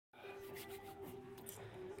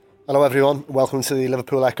Hello everyone, welcome to the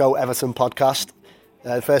Liverpool Echo Everton podcast.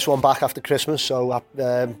 The first one back after Christmas, so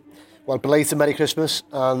belated Merry Christmas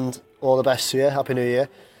and all the best to you, Happy New Year.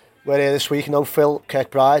 We're here this week, no Phil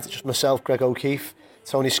Kirkbride, just myself, Greg O'Keefe,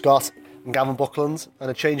 Tony Scott and Gavin Buckland,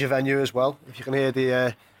 and a change of venue as well. If you can hear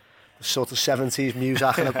the sort of 70s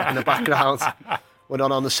music in the background, we're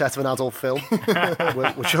not on the set of an adult film,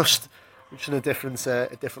 we're just in a different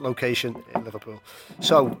location in Liverpool.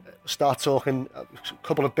 So, start talking a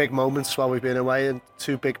couple of big moments while we've been away, and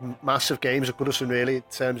two big, massive games at Goodison, really, in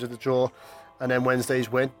terms of the draw, and then Wednesday's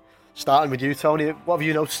win. Starting with you, Tony, what have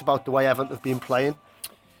you noticed about the way Everton have been playing?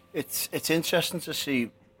 It's interesting to see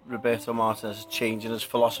Roberto Martinez changing his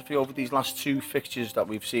philosophy over these last two fixtures that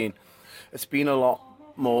we've seen. It's been a lot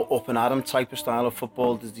more up and at 'em type of style of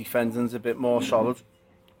football. The defending's a bit more solid.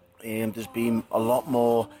 There's been a lot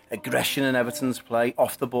more aggression in Everton's play.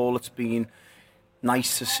 Off the ball, it's been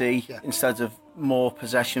nice to see instead of more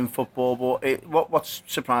possession football. But what's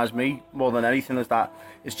surprised me more than anything is that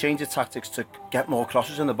his change of tactics to get more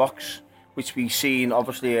crosses in the box, which we've seen,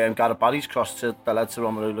 obviously, Gareth Barry's cross that led to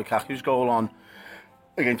Romelu Lukaku's goal on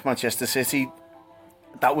against Manchester City.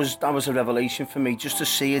 That was a revelation for me, just to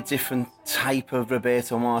see a different type of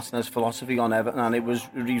Roberto Martinez philosophy on Everton, and it was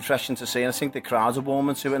refreshing to see. And I think the crowds are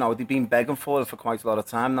warming to it now. They've been begging for it for quite a lot of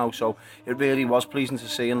time now, so it really was pleasing to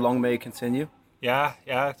see, and long may it continue. Yeah,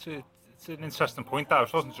 it's an interesting point.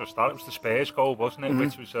 That wasn't just that; it was the Spurs goal, wasn't it?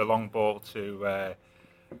 Which was a long ball to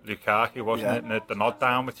Lukaku, wasn't it? And the nod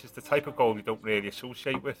down, which is the type of goal you don't really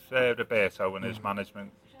associate with Roberto and his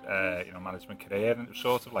management career, and it was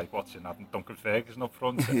sort of like watching having Duncan Ferguson up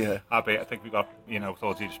front. I think we got, with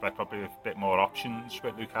all due respect, probably a bit more options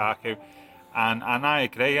with Lukaku, and I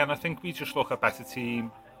agree, and I think we just look a better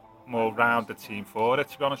team, more rounded team for it,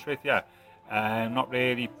 to be honest with you. Not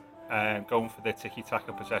really going for the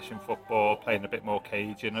tiki-taka possession football, playing a bit more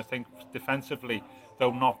cagey. I think defensively,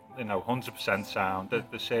 though not 100% sound,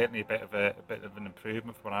 there's certainly a bit of an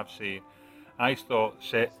improvement from what I've seen. I thought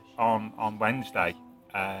on Wednesday.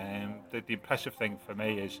 The impressive thing for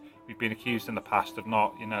me is we've been accused in the past of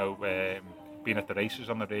not, being at the races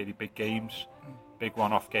on the really big games, big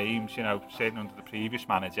one-off games, certainly under the previous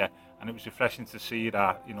manager, and it was refreshing to see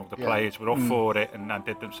that, the players were up for it and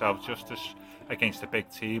did themselves justice against a big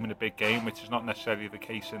team in a big game, which is not necessarily the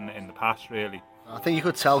case in the past, really. I think you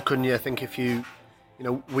could tell, couldn't you? I think if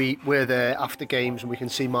we're there after games and we can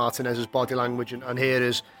see Martinez's body language, and here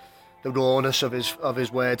is the rawness of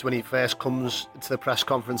his words when he first comes to the press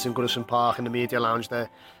conference in Goodison Park in the media lounge there.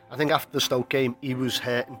 I think after the Stoke game, he was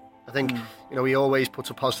hurting. I think, he always puts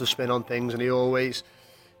a positive spin on things, and he always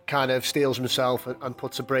kind of steels himself and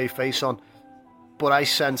puts a brave face on. But I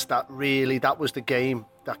sense that really that was the game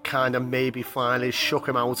that kind of maybe finally shook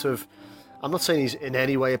him out of... I'm not saying he's in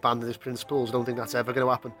any way abandoned his principles. I don't think that's ever going to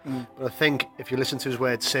happen. But I think if you listen to his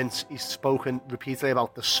words since, he's spoken repeatedly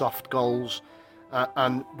about the soft goals,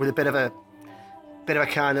 and with a bit of a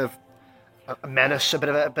kind of a menace, a bit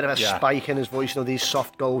of a spike in his voice. These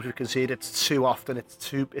soft goals we conceded, it's too often,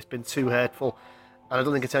 it's been too hurtful, and I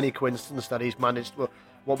don't think it's any coincidence that he's managed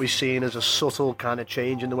what we've seen as a subtle kind of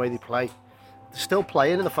change in the way they play. They're still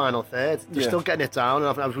playing in the final third. They're still getting it down,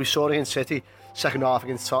 and as we saw against City, second half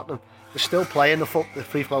against Tottenham, they're still playing the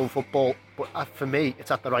free-flowing football. But for me,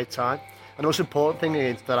 it's at the right time. And the most important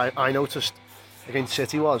thing that I noticed against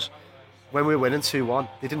City was, when we were winning 2-1,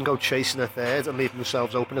 they didn't go chasing a third and leaving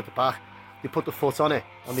themselves open at the back. They put the foot on it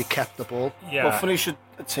and they kept the ball. Yeah. Well, funny you should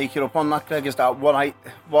take you up on that, Greg, is that what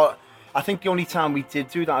I think the only time we did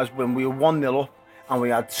do that is when we were 1-0 up and we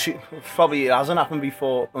had two, probably it hasn't happened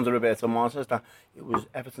before under Roberto Martinez, that it was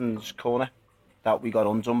Everton's corner that we got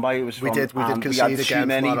undone by. We did concede again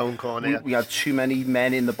from our own corner. We had too many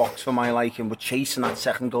men in the box for my liking. We're chasing that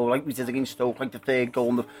second goal like we did against Stoke, like the third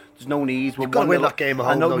goal. There's no need. You've got to win that game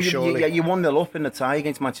at home, surely. You're 1-0 up in the tie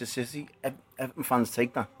against Manchester City. Everton fans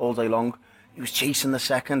take that all day long. He was chasing the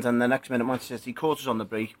second, and the next minute Manchester City caught us on the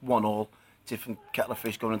break, 1-1. Different kettle of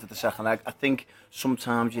fish going into the second leg. I think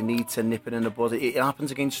sometimes you need to nip it in the bud. It happens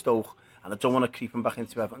against Stoke, and I don't want to creep him back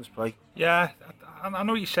into Everton's play. Yeah, I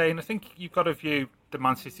know what you're saying. I think you've got to view the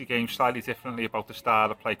Man City game slightly differently about the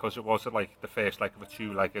style of play, because it was like the first leg of a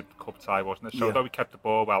two-legged cup tie, wasn't it? So although we kept the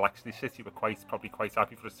ball well, actually City were probably quite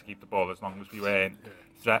happy for us to keep the ball as long as we weren't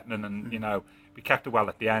threatening, and we kept it well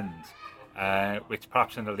at the end. Which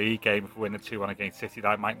perhaps in the league game, if we win the 2-1 against City,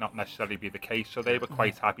 that might not necessarily be the case. So they were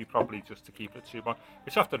quite happy probably just to keep it 2-1,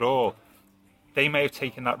 which after all, they may have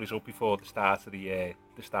taken that result before the start of the year,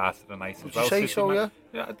 the start of the night as well. Would you say so, yeah?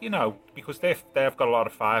 Because they've got a lot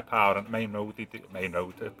of firepower, and main road, which was a main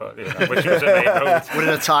road. We're in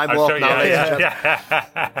a time warp now,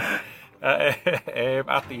 yeah. at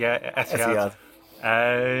the Etihad.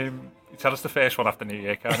 Tell us the first one after New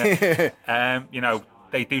Year, can't you?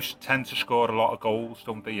 They do tend to score a lot of goals,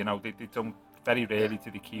 don't they? They don't, very rarely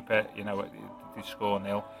do they keep it. They score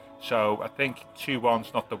 0. So I think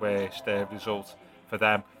 2-1's not the worst result for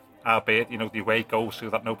them. Albeit, the away goal so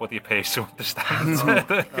that nobody appears to understand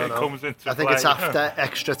comes into play. I think it's after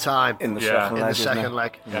extra time in the second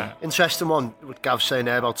leg. Yeah. Interesting one with Gav saying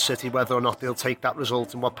there about City, whether or not they'll take that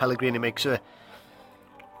result and what Pellegrini makes of it.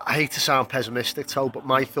 I hate to sound pessimistic, but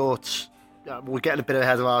my thoughts, we're getting a bit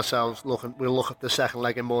ahead of ourselves. We'll look at the second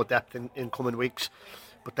leg in more depth in coming weeks,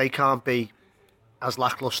 but they can't be as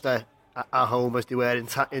lacklustre at home as they were in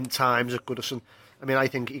times at Goodison. I mean, I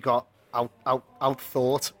think he got out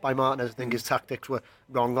thought by Martinez. I think his tactics were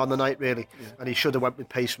wrong on the night, really, and he should have went with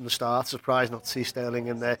pace from the start. Surprised not to see Sterling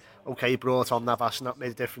in there. Okay, he brought on Navas and that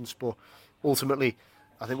made a difference, but ultimately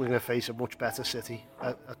I think we're going to face a much better City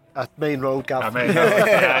at Main Road, Gav. I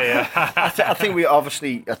think we are.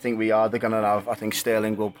 They're going to have. I think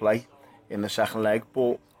Sterling will play in the second leg,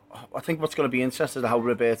 but I think what's going to be interesting is how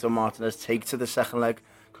Roberto Martinez takes to the second leg,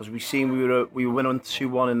 because we were winning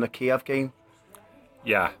 2-1 in the Kiev game.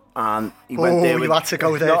 Yeah. And he went there. You had to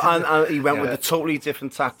go there. And he went with a totally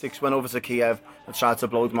different tactics. Went over to Kiev and tried to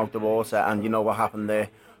blow them out the water. And you know what happened there.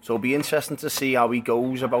 So it'll be interesting to see how he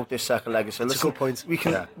goes about this second leg. So listen, a good point.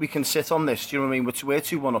 We can sit on this. Do you know what I mean? We're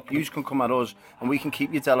 2-1 up. You can come at us, and we can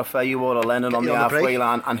keep your Delafeu or Lennon on the halfway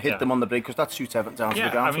line and hit them on the break, because that suits Everton down to the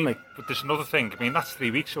ground for me. But there's another thing. I mean, that's 3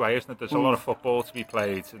 weeks away, isn't it? There's a lot of football to be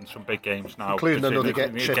played and some big games now, including another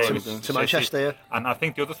trip to Manchester. And I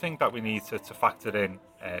think the other thing that we need to factor in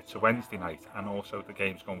to Wednesday night, and also the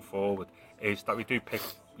games going forward, is that we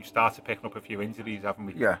started picking up a few injuries, haven't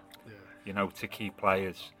we? Yeah. To key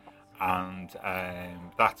players. And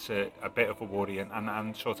that's a bit of a worry,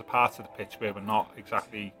 and sort of part of the pitch where we're not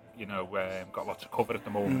exactly, got lots of cover at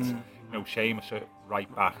the moment. Seamus at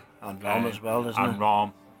right back, and Rom as well, isn't it? And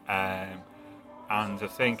Rom, and I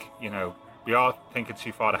think we are thinking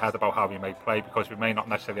too far ahead about how we may play, because we may not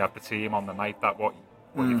necessarily have the team on the night that what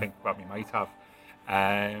you think that we might have.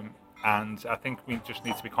 And I think we just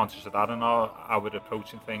need to be conscious of that and how we're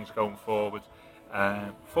approaching things going forward.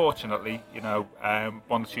 Fortunately,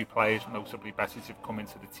 one or two players, notably Bessies, have come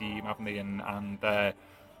into the team, haven't they? And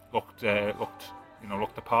looked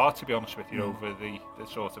the part, to be honest with you, over the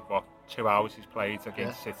sort of 2 hours he's played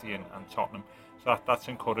against City and Tottenham. So that's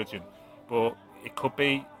encouraging. But it could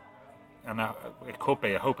be, I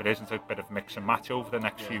hope it isn't, a bit of mix and match over the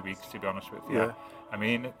next few weeks, to be honest with you. Yeah. I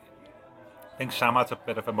mean, I think Sam had a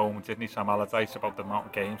bit of a moment, didn't he, Sam Allardyce, about the amount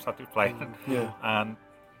of games that we played. And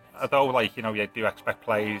although, you do expect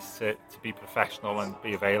players to be professional and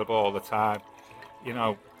be available all the time,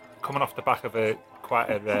 coming off the back of quite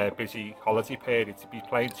a busy holiday period, to be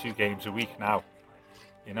playing 2 games a week now,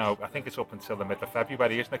 I think it's up until the middle of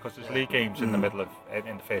February, isn't it? Because there's league games in the middle of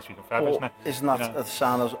in the first week of February, isn't it? Isn't that a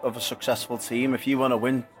sign of a successful team? If you want to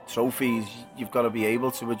win trophies, you've got to be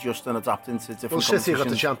able to adjust and adapt into different competitions. City got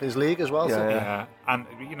the Champions League as well. Yeah. And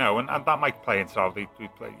and that might play into how they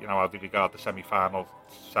play. How they regard the semi-final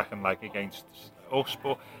second leg against us.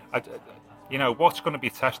 But what's going to be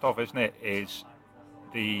a test of, isn't it, is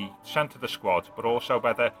the strength of the squad, but also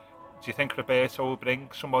whether. Do you think Roberto will bring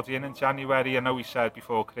somebody in January? I know he said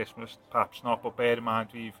before Christmas, perhaps not, but bear in mind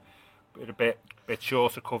we're a bit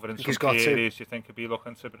short of cover in some areas. Do you think he'll be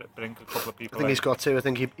looking to bring a couple of people in? I think he's got to. I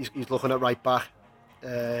think he's looking at right back.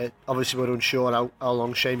 Obviously, we're unsure how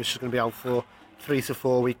long Seamus is going to be out for. 3 to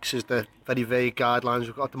 4 weeks is the very vague guidelines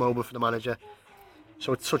we've got at the moment for the manager.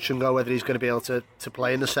 So it's touch and go whether he's going to be able to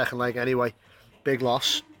play in the second leg anyway. Big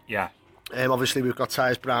loss. Yeah. Obviously, we've got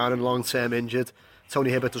Tyus Brown and long-term injured. Tony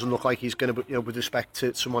Hibbert doesn't look like he's going to, with respect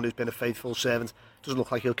to someone who's been a faithful servant, doesn't look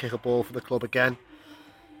like he'll kick a ball for the club again.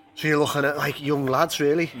 So you're looking at young lads,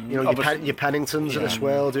 really. Your Penningtons in this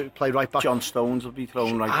world who play right back. John Stones will be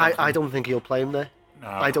thrown right back. I don't think he'll play him there. No.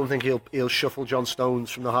 I don't think he'll shuffle John Stones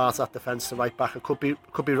from the heart of that defence to right back. It could be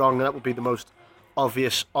wrong, and that would be the most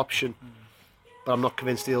obvious option. But I'm not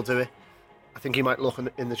convinced he'll do it. I think he might look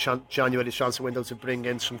in the January transfer window to bring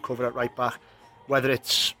in some cover at right back. Whether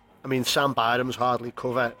it's, Sam Byram's hardly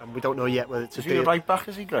cover, and we don't know yet whether it's a right back,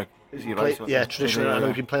 is he, Greg? Is he right? Traditionally, I know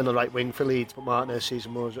he's been playing on the right wing for Leeds, but Martinez sees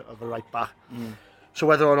him more of a right back. So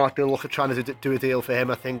whether or not they'll look at trying to do a deal for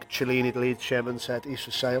him, I think Cellini, the Leeds chairman, said he's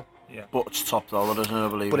for sale. Yeah. But it's top dollar, isn't it? I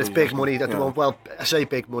believe. But it's big money. Well, I say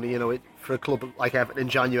big money, for a club like Everton in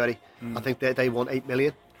January, I think they want 8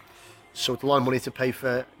 million. So it's a lot of money to pay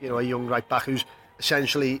for, a young right back who's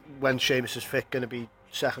essentially, when Seamus is fit, going to be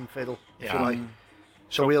second fiddle, if you like.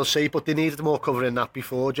 So we'll see, but they needed more cover in that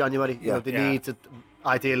before January. They need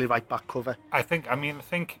ideally right back cover. I think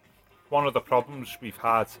one of the problems we've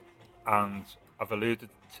had, and I've alluded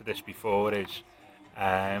to this before, is,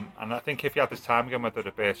 and I think if you had this time again whether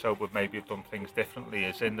Roberto would maybe have done things differently,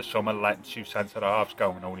 is in the summer letting 2 centre-halves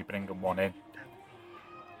go and only bringing one in.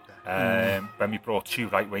 When we brought 2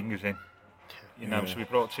 right wingers in, so we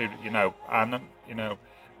brought 2,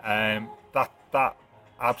 and that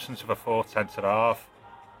absence of a 4th centre-half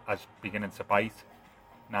is beginning to bite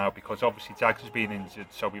now, because obviously Jags has been injured,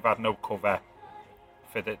 so we've had no cover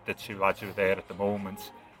for the 2 lads who are there at the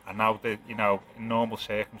moment. And now, in normal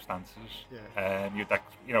circumstances,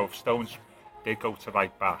 if Stones did go to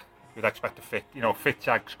right back, you'd expect a fit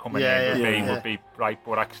Jags coming in would be right.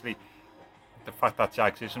 But actually, the fact that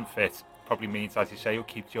Jags isn't fit probably means, as you say, you'll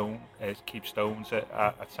keep Stones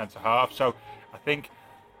at centre half. So I think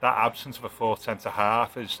that absence of a 4th centre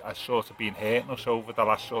half has sort of been hurting us over the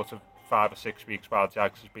last sort of 5 or 6 weeks while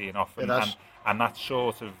Jags has been off, and that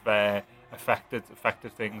sort of affected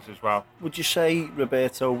things as well. Would you say,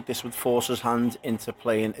 Roberto, this would force his hand into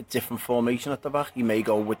playing a different formation at the back? He may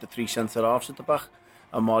go with the 3 centre-halves at the back,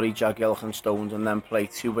 Amari, Jagielka and Stones, and then play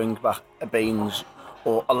 2 wing-back, a Baines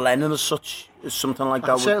or a Lennon as such, is something like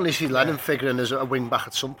that. I certainly see Lennon figuring as a wing-back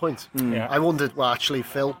at some point. I wondered,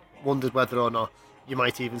 Phil wondered whether or not you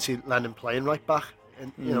might even see Lennon playing right back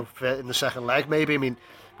in the second leg, maybe. I mean,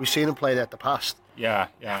 we've seen him play there at the past. Yeah.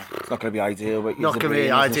 It's not going to be ideal. But not going to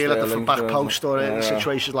be ideal at the back post or in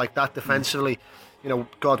situations like that. Defensively,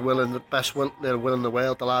 God willing, the best will in the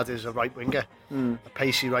world, the lad is a right winger, a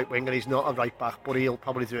pacey right winger. He's not a right back, but he'll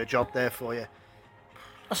probably do a job there for you.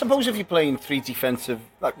 I suppose if you're playing 3 defensive,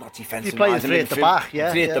 not defensive, you're playing 3 at the back, 3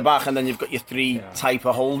 at the back, and then you've got your 3 type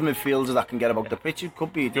of hold midfielders that can get about the pitch. It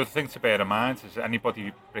could be. The other thing to bear in mind is that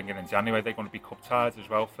anybody bringing in January, they're going to be cup tied as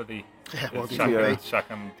well for the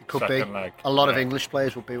second leg. A lot of English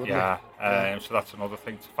players will be, wouldn't they? So that's another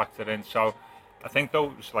thing to factor in. So I think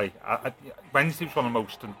though, it's like Wednesday was one of the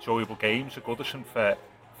most enjoyable games at Goodison for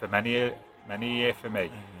many a year for me,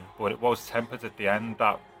 but it was tempered at the end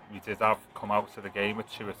that we did have come out to the game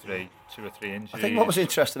with two or three injuries. I think what was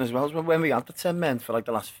interesting as well is when we had the 10 men for like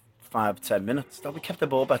the last 5-10 minutes, that we kept the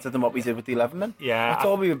ball better than what we did with the 11 men. Yeah, I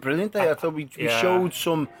thought we were brilliant there. I thought we showed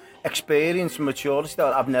some experience and maturity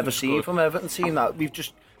that I've never seen from Everton. Seeing that we've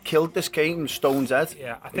just killed this game, Stone's head.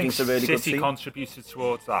 Yeah, I think really City contributed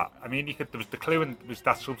towards that. I mean, there was the clue, and was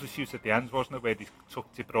that substitute at the end, wasn't it, where they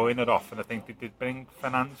took De Bruyne off, and I think they did bring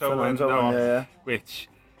Fernando on,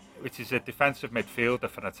 which is a defensive midfielder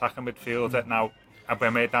for an attacking midfielder. Now, and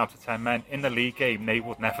we're made down to 10 men. In the league game, they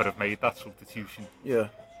would never have made that substitution. Yeah.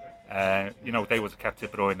 They would have kept De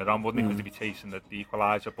Bruyne on, wouldn't they, because they'd be chasing the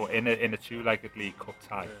equaliser. But in a 2-legged League Cup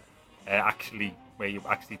tie, actually, where you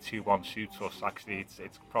actually 2-1 shoots us, actually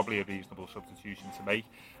it's probably a reasonable substitution to make.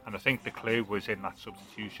 And I think the clue was in that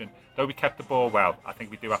substitution. Though we kept the ball well, I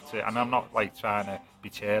think we do have to, and I'm not like trying to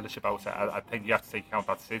be careless about it, I think you have to take account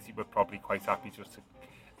that City were probably quite happy just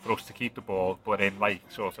for us to keep the ball, but in like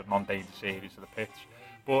sort of non-dangerous areas of the pitch.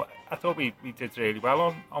 But I thought we did really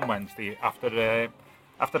well on Wednesday after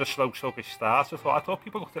a slow, sluggish start. I thought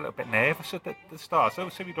people looked a little bit nervous at the start. So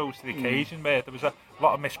we rose to the occasion where there was a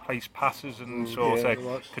lot of misplaced passes and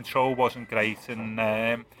control wasn't great,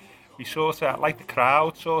 and we sort of, like the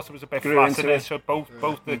crowd sort of was a bit flat in it. So both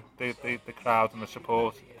the crowd and the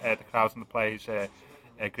support, the crowd and the players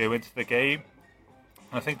grew into the game.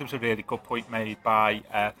 And I think there was a really good point made by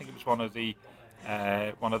I think it was one of the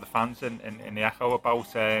fans in the Echo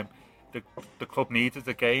about the club needed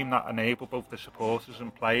a game that enabled both the supporters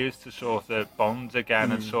and players to sort of bond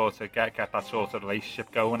again and sort of get that sort of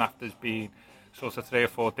relationship going after there's been sort of 3 or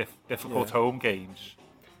 4 difficult home games.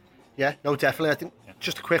 Yeah, no, definitely. I think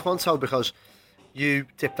just a quick one, Tom, because you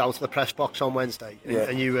dipped out to the press box on Wednesday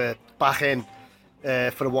and you were back in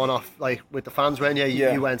for a one-off, like with the fans, weren't you?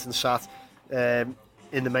 You went and sat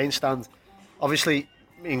in the main stand. Obviously,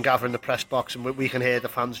 in gathering the press box, and we can hear the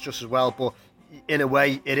fans just as well, but in a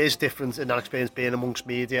way it is different in that experience being amongst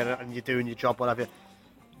media and you're doing your job, whatever.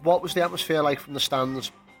 What was the atmosphere like from the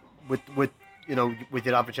stands with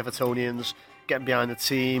your average Evertonians getting behind the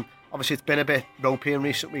team? Obviously it's been a bit ropey in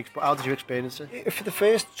recent weeks, but how did you experience it? For the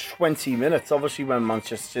first 20 minutes, obviously when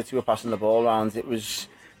Manchester City were passing the ball around, there was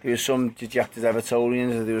some dejected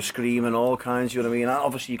Evertonians and they were screaming all kinds, you know what I mean? And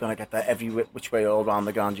obviously you're going to get that every which way all around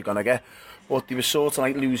the ground you're going to get. but they were sort of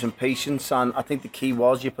like losing patience, and I think the key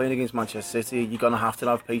was you're playing against Manchester City, you're going to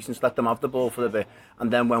have patience, let them have the ball for a bit,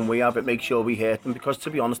 and then when we have it, make sure we hurt them, because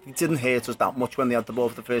to be honest, they didn't hurt us that much when they had the ball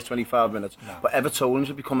for the first 25 minutes, but Evertonians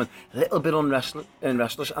were becoming a little bit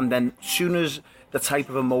restless, and then as soon as the type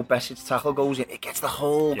of a Mo Besic tackle goes in, it gets the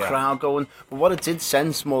whole crowd going. But what it did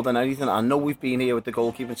sense more than anything, I know we've been here with the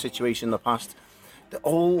goalkeeping situation in the past, the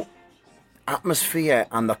whole atmosphere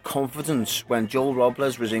and the confidence when Joel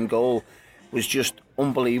Robles was in goal was just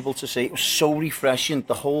unbelievable to see. It was so refreshing.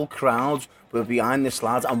 The whole crowd were behind this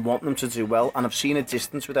lad and want them to do well. And I've seen a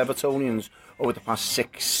distance with Evertonians over the past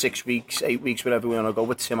 6 weeks, 8 weeks, wherever we want to go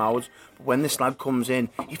with Tim Howard. But when this lad comes in,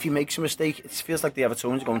 if he makes a mistake, it feels like the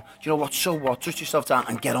Evertonians are going, do you know what, so what, touch yourself down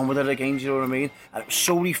and get on with it again, do you know what I mean? And it was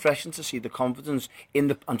so refreshing to see the confidence in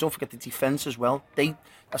the, and don't forget the defence as well.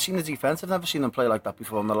 I've seen the defence, I've never seen them play like that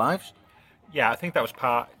before in their lives. Yeah, I think that was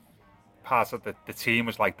part of the team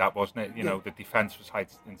was like that, wasn't it? You know, the defence was high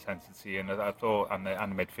intensity, and I thought, and the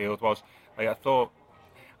midfield was. Like, I thought,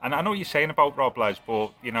 and I know what you're saying about Robles,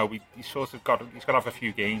 but you know, he's got to have a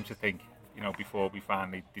few games, I think, you know, before we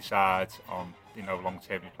finally decide on, you know,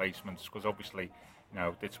 long-term replacements, because obviously, you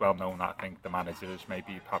know, it's well known that I think the manager is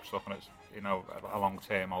maybe perhaps looking at, you know, a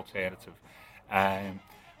long-term alternative.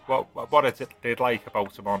 What I did like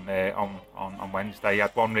about him on Wednesday, he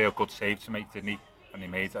had one real good save to make, didn't he? And he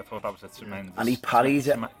made it. I thought that was a tremendous... And he parried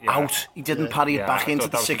it out. He didn't parry it back into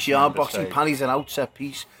the 6-yard box. He parries it out, set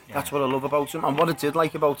piece. That's what I love about him. And what I did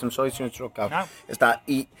like about him, sorry to interrupt, Gav, is that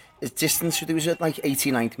his distance, there was at like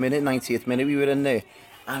 89th minute, 90th minute, we were in there.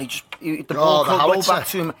 And the ball could roll back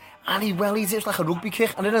to him. And he did it like a rugby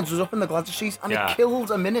kick. And then it was up in the Gladys seat. And it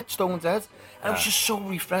killed a minute stone dead. And it was just so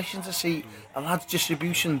refreshing to see a lad's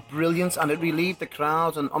distribution, brilliant, and it relieved the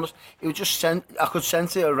crowd. And honest, it was just I could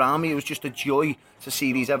sense it around me. It was just a joy to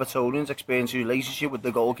see these Evertonians experience a relationship with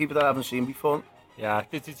the goalkeeper that I haven't seen before. Yeah,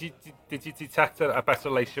 did you detect a better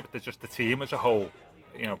relationship with just the team as a whole?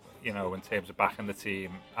 You know, in terms of backing the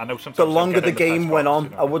team. I know sometimes the longer the game went on, you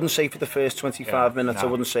know. I wouldn't say for the first 25 minutes. I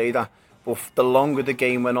wouldn't say that. But the longer the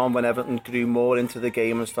game went on, when Everton grew more into the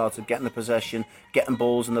game and started getting the possession, getting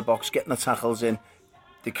balls in the box, getting the tackles in,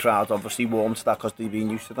 the crowd obviously warmed to that because they've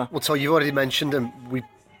been used to that. Well, so you've already mentioned him. We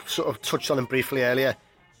sort of touched on him briefly earlier.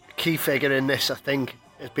 Key figure in this, I think,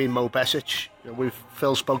 has been Mo Besic. You know,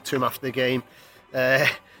 Phil spoke to him after the game, and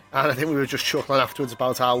I think we were just chuckling afterwards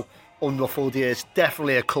about how unruffled he is.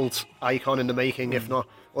 Definitely a cult icon in the making, if not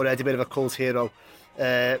already a bit of a cult hero.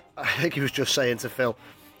 I think he was just saying to Phil,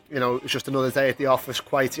 you know, it's just another day at the office,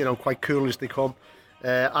 quite cool as they come.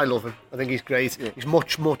 I love him. I think he's great. Yeah. He's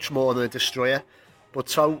much more than a destroyer. But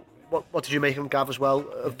so, what did you make of him, Gav, as well,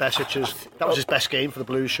 of Besic's? That was his best game for the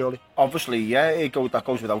Blues, surely. Obviously, yeah, that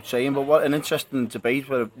goes without saying. But what an interesting debate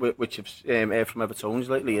which I've heard from Evertonians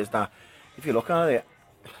lately is that if you look at it,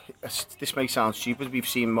 this may sound stupid. We've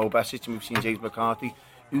seen Mo Besic and we've seen James McCarthy.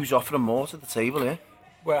 Who's offering more to the table here?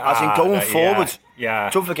 Well, as in going forward.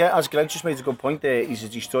 Yeah. Don't forget, as Greg just made a good point there, he's a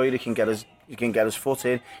destroyer. He can get his foot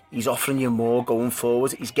in. He's offering you more going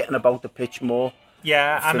forward. He's getting about the pitch more.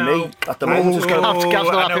 Yeah, for me, at the moment,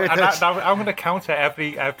 I'm going to counter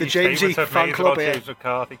every the Jamesy fan club here. James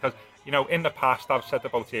McCarthy, because you know, in the past I've said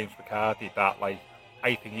about James McCarthy that like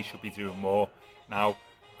I think he should be doing more. Now,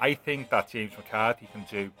 I think that James McCarthy can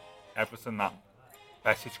do everything that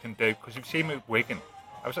Besic can do, because you've seen him with Wigan.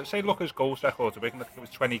 I was say, look at his goals record at Wigan. I think it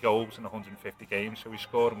was 20 goals in 150 games, so he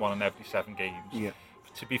scored one in every 7 games. Yeah.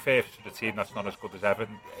 To be fair to the team, that's not as good as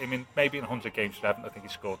Everton. I mean, maybe in 100 games for Everton, I think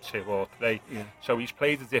he scored 2 or 3. Yeah. So he's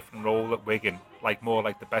played a different role at Wigan, like more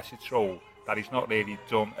like the Besic role, that he's not really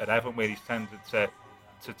done at Everton, where he's tended to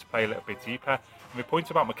play a little bit deeper. And my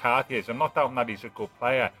point about McCarthy is, I'm not doubting that he's a good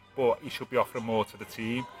player, but he should be offering more to the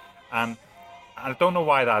team. And I don't know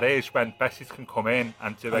why that is, when Besic can come in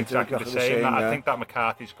and do exactly the same. I think that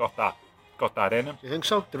McCarthy's got that in him. You think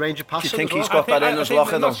so? The range of passing. Do you think he's got that in his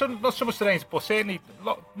locker, though? Not so much the range, but certainly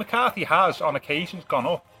McCarthy has on occasions gone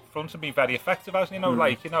up front and been very effective, hasn't he? You know,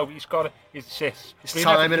 like, you know, he's got his assists. His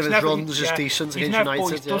timing of his runs is decent against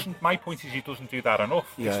United. My point is, he doesn't do that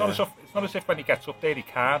enough. Yeah. It's not as if when he gets up there he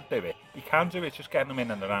can't do it. He can do it, just getting him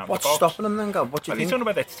in and around. What's the box. stopping him then, Gav? What do you think? You don't know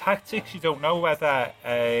whether it's tactics. You don't know whether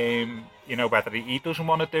you know, whether he doesn't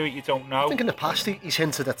want to do it. You don't know. I think in the past he's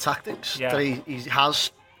hinted at tactics. Yeah. That he's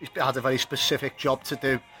had a very specific job to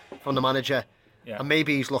do from the manager. Yeah. And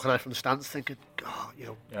maybe he's looking at it from the stands thinking, oh, you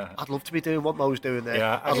know, I'd love to be doing what Mo's doing there.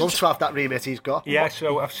 Yeah. I'd love to have that remit he's got. Yeah,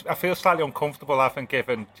 so I feel slightly uncomfortable having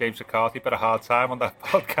given James McCarthy a bit of a hard time on that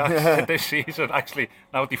podcast this season, actually,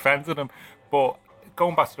 now defending him. But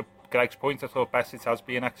going back to Greg's point, I thought Besic has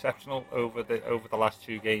been exceptional over the last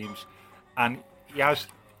 2 games. And he has,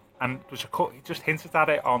 And he just hinted at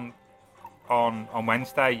it on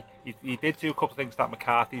Wednesday. He did do a couple of things that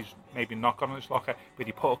McCarthy's maybe not got on his locker, but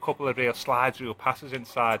he put a couple of real slides, real passes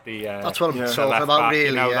inside the. That's what I'm talking about, back, really.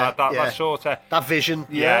 You know, that sort of that vision.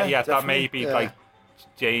 That maybe like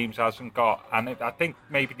James hasn't got, and I think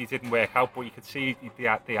maybe he didn't work out, but you could see the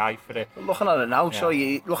eye for it. But looking at it now,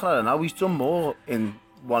 he's done more in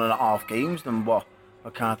 1.5 games than what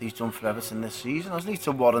McCarthy's done for Everton this season, hasn't he?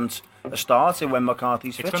 To warrant a start when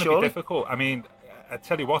McCarthy's fit. It's going to be difficult. I mean, I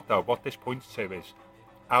tell you what though, what this points to is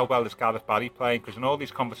how well is Gareth Barry playing? Because in all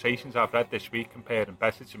these conversations I've read this week comparing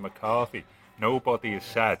Besic and McCarthy, nobody has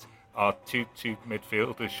said our two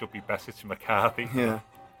midfielders should be Besic and McCarthy. Yeah,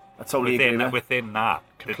 I totally agree. Within that,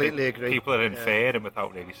 completely agree. People are inferring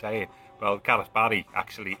without really saying. Well, Gareth Barry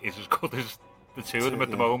actually is as good as the two of them at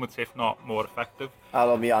the moment, if not more effective.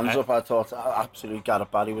 I'll have my hands up. I thought absolutely Gareth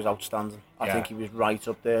Barry was outstanding. I think he was right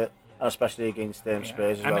up there, and especially against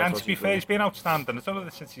Spurs as well. And to be fair, he's been outstanding. I don't know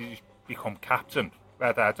since he's become captain.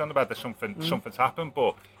 I don't know whether something's happened,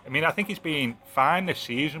 but I mean, I think he's been fine this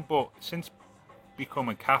season. But since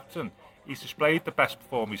becoming captain, he's displayed the best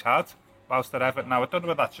perform he's had whilst at Everton. Now, I don't know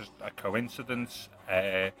whether that's just a coincidence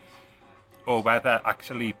or whether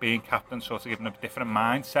actually being captain sort of given him a different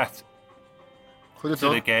mindset to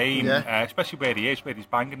the game, especially where he is, where he's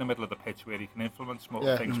bang in the middle of the pitch, where he can influence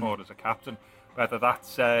things more as a captain. Whether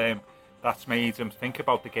that's made him think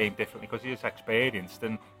about the game differently because he is experienced,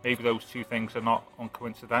 and maybe those two things are not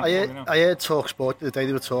uncoincidental. I heard TalkSport the day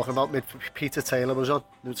they were talking about Peter Taylor was on.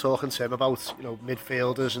 They were talking to him about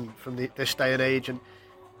midfielders and from this day and age, and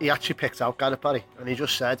he actually picked out Gareth Barry, and he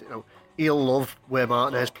just said he'll love where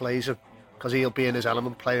Martinez plays him because he'll be in his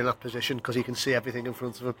element playing in that position because he can see everything in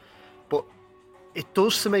front of him. But it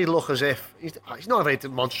does to me look as if he's not a very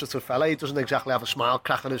demonstrative fella. He doesn't exactly have a smile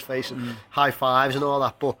crack on his face and high fives and all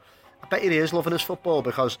that, but I bet he is loving his football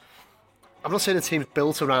because I'm not saying the team's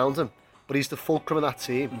built around him, but he's the fulcrum of that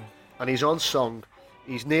team and he's on song.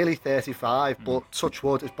 He's nearly 35, but touch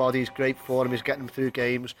wood, his body's great for him. He's getting him through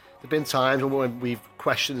games. There have been times when we've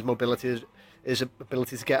questioned his mobility, his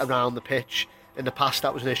ability to get around the pitch. In the past,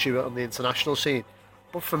 that was an issue on the international scene.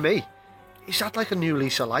 But for me, he's had like a new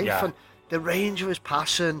lease of life. And the range of his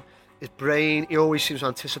passing, his brain, he always seems to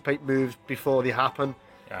anticipate moves before they happen.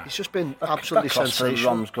 Yeah. He's just been absolutely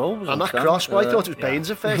sensational. Rom's goal, and that cross, I thought it was Baines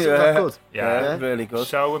at first. That good. Yeah, really good.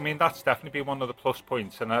 So I mean, that's definitely been one of the plus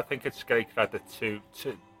points, and I think it's great credit to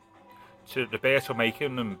Roberto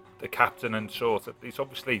making him the captain, and sort of. There's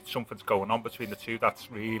obviously something's going on between the two that's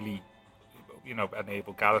really,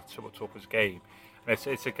 enabled Gareth to up his game, and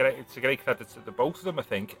it's a great credit to the both of them, I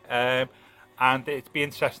think. And it'd be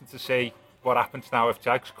interesting to see what happens now if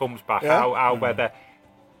Jags comes back. How whether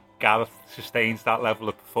Gareth sustains that level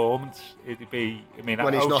of performance. It'd be,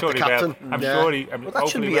 when he's not the captain. I'm sure he. Well, that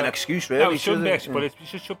shouldn't be an excuse, really. No, it shouldn't be, but it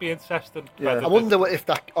should be interesting. Yeah. I wonder if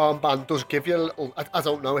that armband does give you a little. I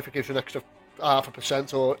don't know if it gives you an extra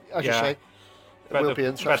 0.5%, or as you say, it will be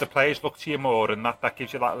interesting. Where the players look to you more, and that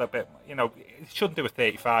gives you that little bit. It shouldn't do a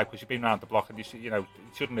 35 because you've been around the block, and it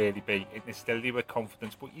shouldn't really be instill you with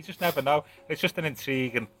confidence. But you just never know. It's just an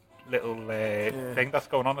intriguing little thing that's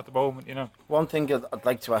going on at the moment. One thing I'd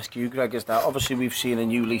like to ask you, Greg, is that obviously we've seen a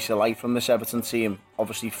new lease of life from this Everton team,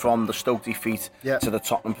 obviously from the Stoke defeat to the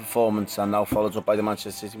Tottenham performance, and now followed up by the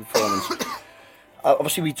Manchester City performance.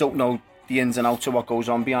 Obviously we don't know the ins and outs of what goes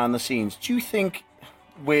on behind the scenes. Do you think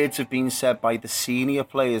words have been said by the senior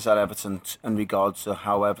players at Everton in regards to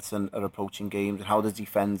how Everton are approaching games and how they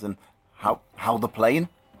defend and how they're playing?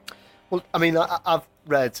 Well, I mean, I've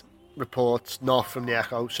read reports not from the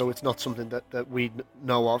Echo, so it's not something that we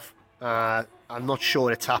know of. I'm not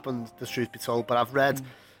sure it's happened, the truth be told, but I've read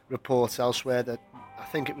reports elsewhere that I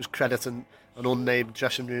think it was crediting an unnamed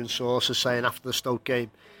dressing room sources saying after the Stoke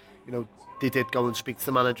game, they did go and speak to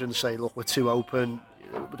the manager and say, look, we're too open,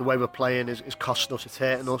 the way we're playing is costing us, it's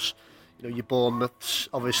hurting us. Your Bournemouth,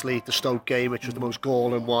 obviously the Stoke game, which was the most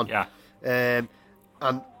galling one, and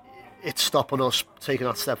it's stopping us taking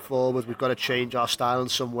that step forward. We've got to change our style in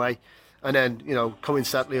some way. And then,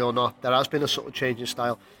 coincidentally or not, there has been a sort of change in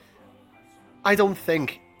style. I don't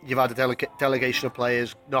think you've had a delegation of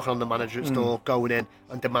players knocking on the manager's door, going in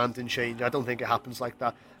and demanding change. I don't think it happens like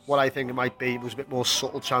that. What I think it might be was a bit more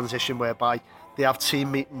subtle transition whereby they have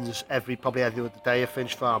team meetings probably every other day at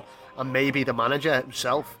Finch Farm, and maybe the manager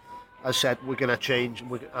himself has said we're going to change and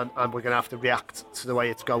we're going to have to react to the way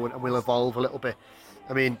it's going, and we'll evolve a little bit.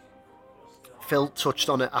 I mean, Phil touched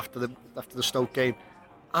on it after the Stoke game.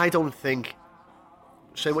 I don't think,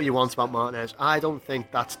 say what you want about Martinez, I don't think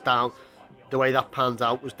that's down, the way that panned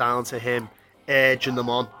out was down to him urging them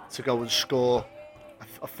on to go and score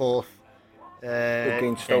a fourth.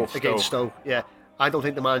 Against Stoke. Yeah, I don't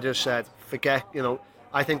think the manager said forget.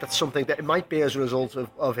 I think that's something that it might be as a result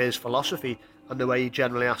of his philosophy and the way he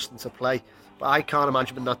generally asks them to play. But I can't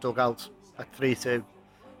imagine him in that dugout at 3-2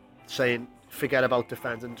 saying forget about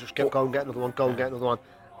defending, just go and get another one, get another one.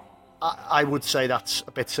 I would say that's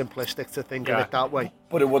a bit simplistic to think of it that way.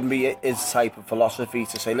 But it wouldn't be his type of philosophy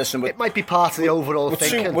to say, listen, it might be part of the overall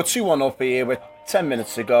thinking. We're 2-1 up here with 10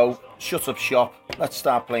 minutes to go. Shut up shop. Let's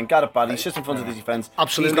start playing. Gareth Barry sits in front of the defence.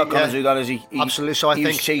 Absolutely, he's not going to do that, is he? Absolutely. So I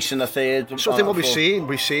think chasing a third. Something what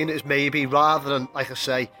we've seen is maybe rather than, like I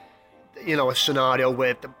say, a scenario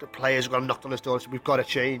where the players have got knocked on his door, so we've got to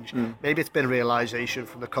change. Maybe it's been a realisation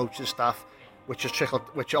from the coaching staff, which has trickled,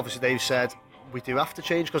 which obviously they've said we do have to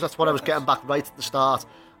change, because that's what I was getting back right at the start.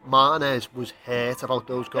 Martinez was hurt about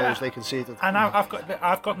those goals they conceded. And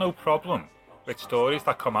I've got no problem with stories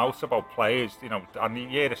that come out about players, and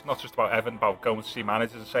it's not just about Everton, about going to see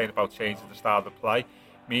managers and saying about changing the style of the play.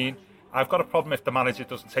 I mean, I've got a problem if the manager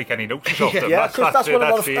doesn't take any notice of them. Yeah, because that's what a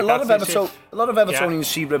lot of Evertonians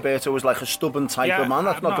see Roberto as like a stubborn type of man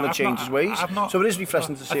that's not going to change his ways. So it is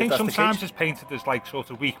refreshing to see. I think if that's sometimes the case. it's painted as like sort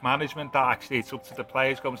of weak management that actually it's up to the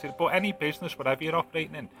players going to see it. But any business, whatever you're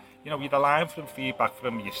operating in, you're relying from feedback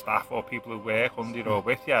from your staff or people who work under you or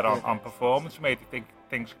with you on performance, maybe think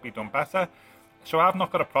things could be done better. So I've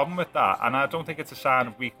not got a problem with that, and I don't think it's a sign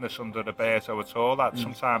of weakness under Roberto at all. That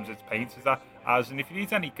sometimes it's painted that as, and if you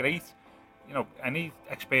read any great, any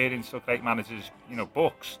experienced or great managers,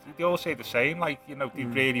 books, they all say the same. Like, they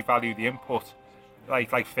really value the input,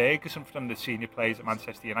 like Ferguson from the senior players at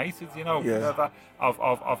Manchester United.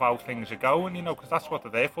 Of how things are going. Because that's what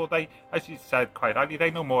they're there for. They, as you said quite rightly, they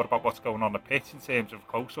know more about what's going on the pitch in terms of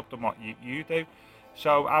close up than what you do.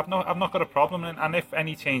 So I've not got a problem, and if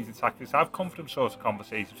any change in tactics have come from sort of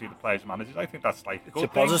conversations with the players and managers, I think that's like a good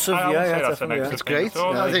thing. Positive, It's great.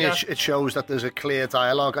 I think it shows that there's a clear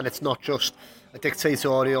dialogue, and it's not just a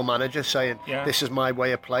dictatorial manager saying this is my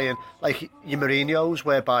way of playing, like your Mourinho's,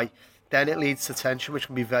 whereby then it leads to tension, which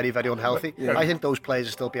can be very, very unhealthy. I think those players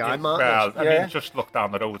are still behind Martinez. Well, I mean, just look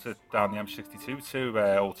down the road, down the M62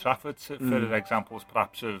 to Old Trafford for examples,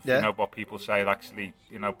 perhaps of what people say. Actually,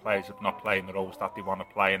 players are not playing the roles that they want to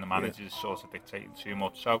play, and the managers sort of dictating too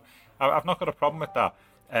much. So I've not got a problem with that.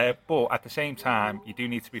 But at the same time, you do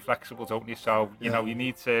need to be flexible, don't you? So you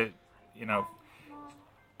need to,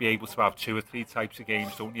 be able to have 2 or 3 types of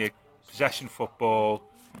games, don't you? Possession football,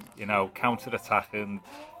 counter-attacking.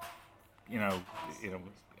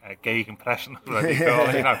 Gegenpressing, whatever you call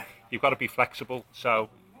it. You've got to be flexible. So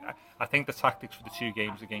I think the tactics for the 2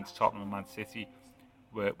 games against Tottenham and Man City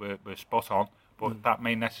were spot on. But that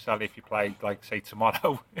may necessarily, if you play, like, say,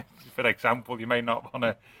 tomorrow, for example, you may not want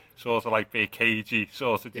to sort of like be a cagey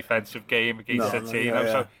sort of defensive game against a team.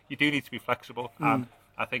 So you do need to be flexible. And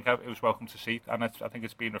I think it was welcome to see, and I think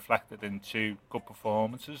it's been reflected in 2 good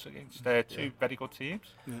performances against 2 very good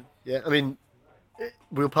teams. Yeah, I mean,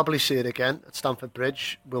 we'll probably see it again at Stamford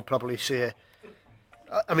Bridge. We'll probably see it.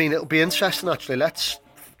 I mean, it'll be interesting, actually. Let's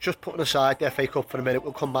just put aside the FA Cup for a minute.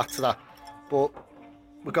 We'll come back to that. But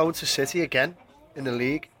we're going to City again in the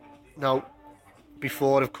league. Now,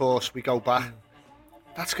 before, of course, we go back,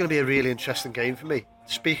 that's going to be a really interesting game for me.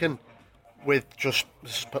 Speaking with just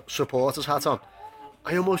supporters hat on,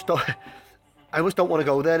 I almost don't want to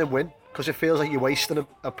go there and win, because it feels like you're wasting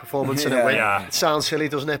a performance and a win. It sounds silly,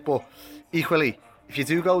 doesn't it? But equally, if you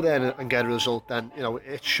do go there and get a result, then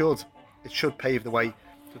it should pave the way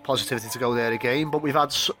for positivity to go there again. But we've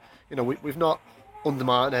had, we've not, under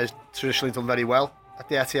Martinez, traditionally done very well at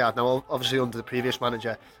the Etihad. Now, obviously under the previous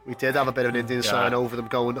manager, we did have a bit of an Indian sign over them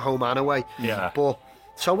going home and away. But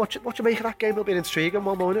so what you make of that game? It'll be an intriguing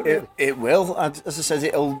one, won't it? Really? It will. And as I said,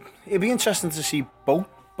 it'll be interesting to see both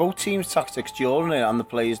teams' tactics during it and the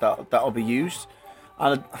players that'll be used.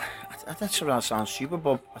 And that sounds stupid,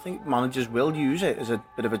 but I think managers will use it as a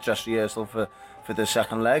bit of a dress rehearsal for the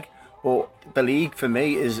second leg. But the league, for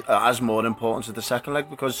me, is as more important to the second leg,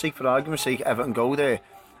 because, for argument's sake, Everton go there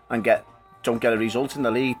and don't get a result in the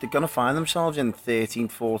league, they're going to find themselves in 13th,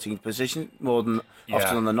 14th position more than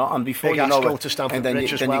often than not. And before you know it, and then you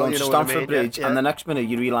go to Stamford Bridge, and the next minute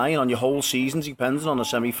you're relying on your whole season depending on a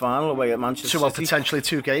semi-final away at Manchester City. Well, potentially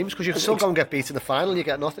 2 games, because you can still go and get beat in the final and you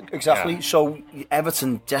get nothing. Exactly. So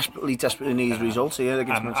Everton desperately needs results here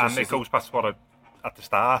against Manchester City. And it goes back to what at the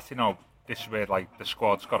start, this is where like the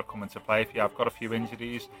squad's got to come into play. If you have got a few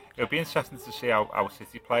injuries, it'll be interesting to see how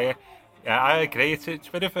City play. Yeah, I agree. It's a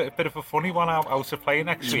bit of a funny one how to play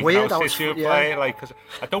next week. Weird how City will play, because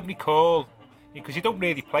I don't recall, because you don't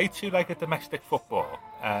really play too like a domestic football.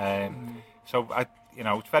 So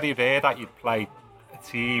it's very rare that you'd play a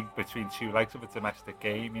team between two legs of a domestic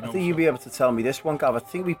game. You know, I think you'll be able to tell me this one, Gav. I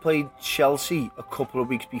think we played Chelsea a couple of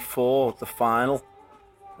weeks before the final.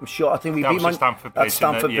 I'm sure. I think we beat Stamford Bridge, at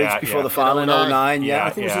Stamford Bridge before the final in 09. Yeah, I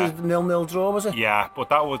think it was a 0-0 draw, was it? Yeah, but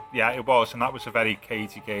that was it was, and that was a very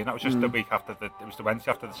cagey game. That was just the week after it was the Wednesday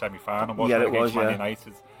after the semi-final, wasn't it? Against Man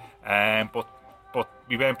United. But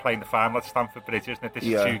we weren't playing the final at Stamford Bridge, isn't it? This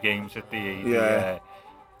is 2 games at the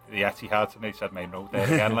Etihad, and they said, "Mate, no, there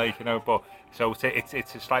again," like, you know. But so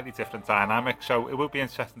it's a slightly different dynamic. So it will be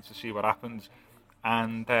interesting to see what happens,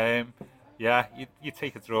 and. You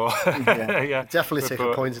take a draw. Definitely take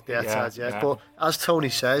a point at the Etihad, But as Tony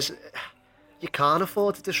says, you can't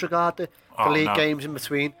afford to disregard the league games in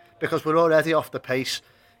between, because we're already off the pace.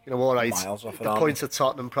 You know, all right, the points at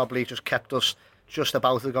Tottenham probably just kept us just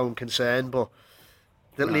about a going concern, but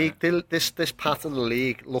the league, this pattern of the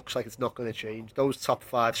league looks like it's not going to change. Those top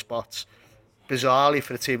 5 spots, bizarrely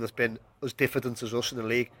for a team that's been as diffident as us in the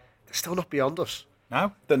league, they're still not beyond us.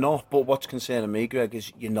 No, they're not. But what's concerning me, Greg,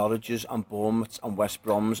 is your Norwiches and Bournemouths and West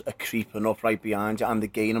Broms are creeping up right behind you, and they're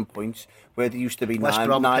gaining points where there used to be West 9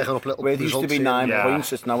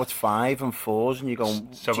 points. It's now it's 5 and 4s, and you're going,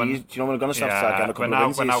 do you know what I'm going to start getting a couple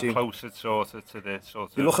of wins? We're now closer sort of to the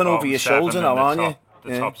you're looking over your shoulder now, aren't you?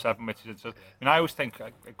 The top 7, which is, I always think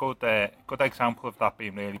a good example of that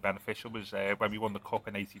being really beneficial was when we won the cup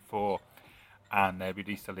in '84, and we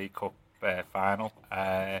reached the League Cup final.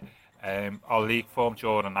 Our league form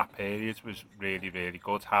during that period was really, really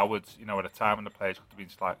good. Howard, at a time when the players could have been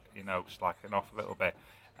slacking off a little bit,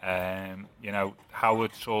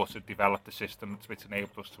 Howard sort of developed the system which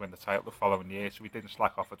enabled us to win the title the following year. So we didn't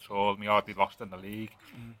slack off at all. We hardly lost in the league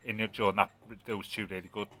during those 2 really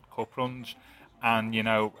good cup runs. And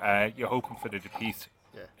you're hoping for the repeat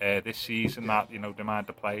this season. That remind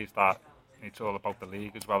the players that it's all about the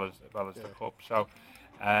league as well as the cup. So.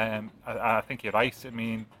 I think you're right. I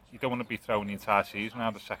mean, you don't want to be throwing the entire season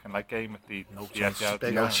out the second leg game with the chance.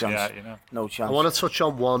 No chance. I want to touch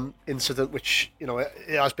on one incident, which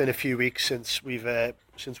it has been a few weeks since we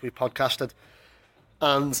podcasted,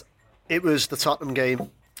 and it was the Tottenham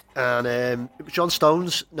game, and it was John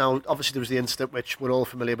Stones. Now, obviously, there was the incident which we're all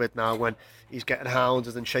familiar with now, when he's getting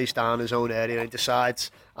hounded and chased down his own area, and he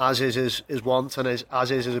decides, as is his want and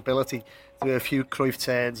as is his ability, to do a few Cruyff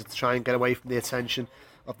turns to try and get away from the attention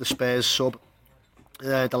of the Spurs sub,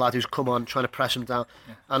 the lad who's come on trying to press him down.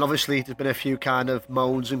 And obviously there's been a few kind of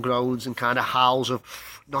moans and groans and kind of howls of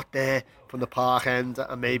not there from the park end,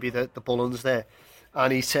 and maybe the Bullens there.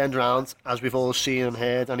 And he's turned around, as we've all seen and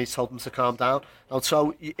heard, and he's told them to calm down. And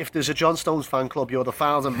so if there's a John Stones fan club, you're the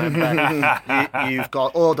 1,000th member. You've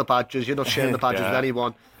got all the badges. You're not sharing the badges with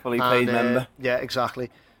anyone. Fully paid member. Yeah,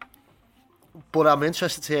 exactly. But I'm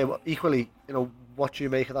interested to hear, equally, what do you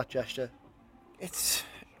make of that gesture?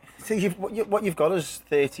 What you've got is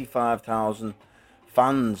 35,000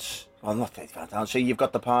 fans. Well, not 35,000. So you've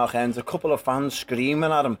got the park ends, a couple of fans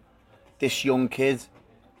screaming at him. This young kid,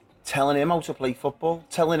 telling him how to play football,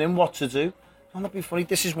 telling him what to do. And that'd be funny.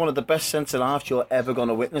 This is one of the best centre halves you're ever going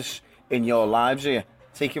to witness in your lives here.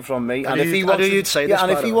 Take it from me. And if he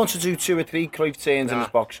wants to do 2 or 3 Cruyff turns in his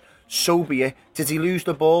box, so be it. Did he lose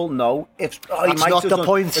the ball? No. That's not the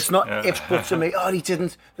point. It's not ifs, buts to me. He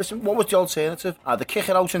didn't. Listen, what was the alternative? Either kick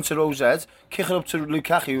it out into Rosette, kick it up to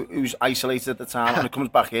Lukaku, who's isolated at the time, and it comes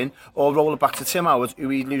back in, or roll it back to Tim Howard, who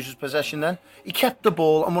he loses possession then. He kept the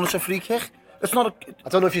ball and won it a free kick. It's not I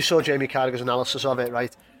don't know if you saw Jamie Carragher's analysis of it,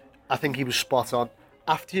 right? I think he was spot on.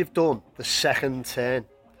 After you've done the second turn,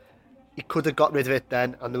 he could have got rid of it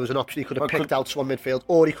then, and there was an option. He could have picked out someone midfield,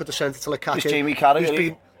 or he could have sent it to Lukaku. It's Jamie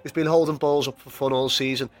Carragher. He's been holding balls up for fun all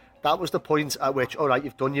season. That was the point at which, all right,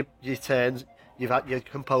 you've done your turns, you've had your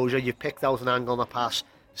composure, you've picked out an angle on the pass,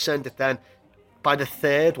 send it then. By the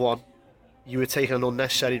third one, you were taking an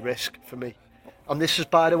unnecessary risk for me. And this is,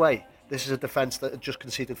 by the way, this is a defence that had just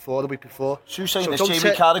conceded 4 the week before. So you're saying this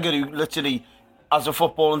Jamie Carragher, who literally, as a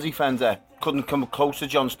footballing defender, couldn't come close to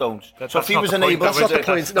John Stones. That's if he was unable, that's not the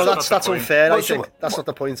point. No, that's unfair. I think that's not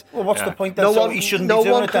the point. Well, what's the point then? He shouldn't be doing it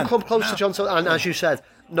then. No one can come close to John Stones, and as you said,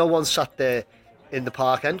 no one sat there in the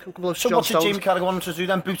park end can come close to John Stones. So what did Jamie Carragher want to do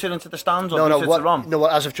then? Boot it into the stands or boot it to Rom? No,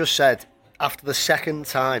 as I've just said, after the second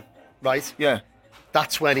time, right? Yeah.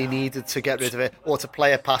 That's when he needed to get rid of it, or to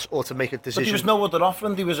play a pass, or to make a decision. But there was no other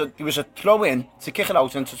offering. There was a throw in to kick it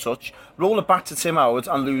out into touch, roll it back to Tim Howard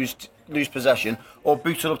and lose possession, or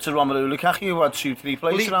boot it up to Romelu Lukaku, who had 2-3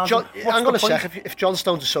 players around him. I'm going to say, if John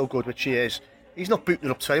Stones is so good, which he is, he's not booting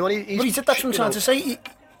it up to anyone. That's what I'm trying to say.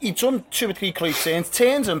 He'd done 2 or 3 Cruyff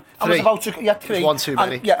turns him, and was about to get 3. It was one too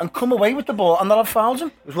many. And come away with the ball, and they'll have fouled him.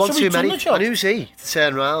 It was one too many. And who's he to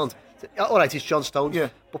turn around All right, he's John Stones,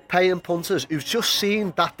 but paying punters who's just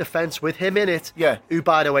seen that defence with him in it, who,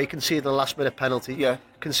 by the way, conceded a last-minute penalty,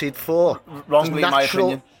 conceded 4. Wrongly, in my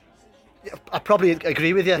opinion. I probably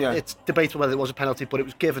agree with you. It's debatable whether it was a penalty, but it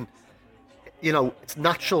was given. You know, it's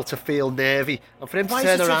natural to feel nervy, and for him to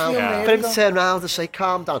turn around and say,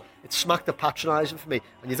 "Calm down," it's smacked the patronising for me,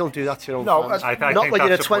 and you don't do that to your own fans. Not when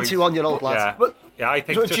you're a 21-year-old lad. But I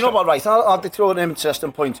think. Do you know what? Right, I'll throw an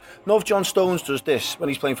interesting point. Know if John Stones does this when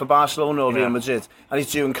he's playing for Barcelona or Real Madrid, and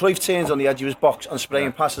he's doing Cruyff turns on the edge of his box and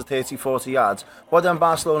spraying passes 30, 40 yards. What are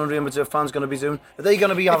Barcelona and Real Madrid fans going to be doing? Are they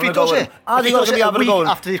going to be having a go? Are they going to be having a go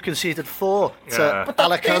after they've conceded 4 to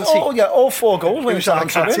Alicante? All 4 goals went down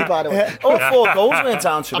to him. By the way. All 4 goals went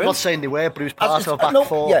down to him. I'm not saying they were. Bruce Parto back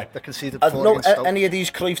 4. They conceded 4. Any of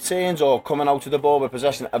these Cruyff turns or coming out of the ball with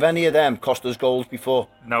possession, have any of them cost us goals before?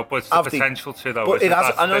 No, but it's the potential to, though. But it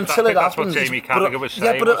has, and until it happens, that's what Jamie Carragher was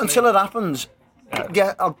saying. Yeah, but until it happens,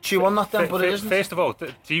 I'll chew on that then. But it isn't. First of all,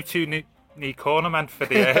 do you two need cornermen for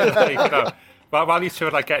the while you two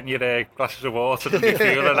are like getting your glasses of water to be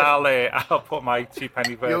fueling, I'll put my 2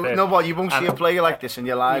 penny worth in. No, what, you won't see a player like this in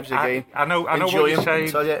your lives again. I know what you're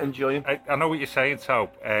saying. Enjoy him. I know what you're saying, so,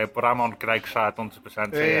 but I'm on Greg's side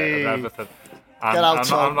 100% here. Everton. Get out,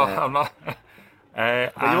 Tom. I'm not.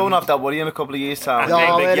 You won't have that worry in a couple of years' time.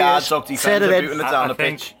 Big yard dog defender booting it down the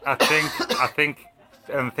pitch. I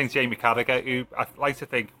think Jamie Carragher, who I like to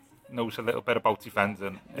think knows a little bit about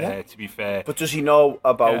defending. To be fair, but does he know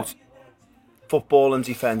about football and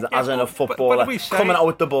defending, as in a footballer coming out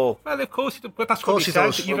with the ball? Well, of course, but that's what he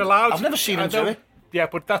says. You're allowed. I've never seen him do it. Yeah,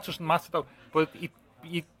 but that doesn't matter though. But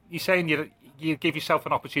you're saying you give yourself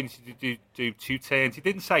an opportunity to do 2 turns. He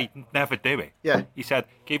didn't say never do it. Yeah. He said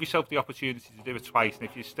give yourself the opportunity to do it twice, and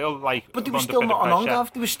if you're still but they were still not on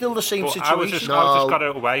Gav. They were still the same situation. I just got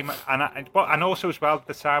it away, and also as well at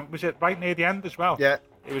the time, was it right near the end as well? Yeah.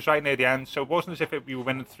 It was right near the end, so it wasn't as if we were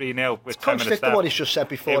winning 3-0 with 10 minutes left. It's what he's just said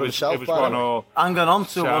before himself. It was 1-1. Hanging on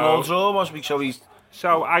to 1-1 draw, was we?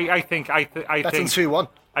 So I think that's in 2-1.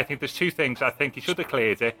 I think there's 2 things. I think he should have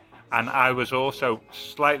cleared it. And I was also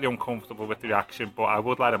slightly uncomfortable with the reaction, but I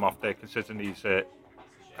would let him off there considering he's a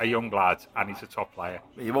young lad and he's a top player.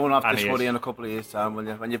 You won't have this worry in a couple of years' time, will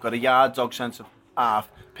you? When you've got a yard dog centre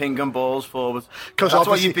half pinging balls forward. Because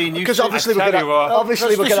obviously we're going to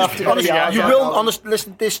have to get a yard. You will, honestly,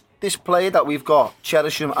 listen, this player that we've got,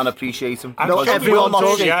 cherish him and appreciate him. Everyone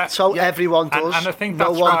does. So everyone does. And I think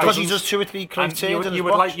that's right. Because he does 2 or 3 great turns in his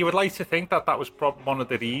box. You would like to think that was one of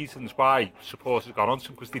the reasons why supporters got on to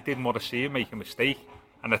him, because they didn't want to see him make a mistake.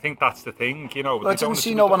 And I think that's the thing, you know. Well, I didn't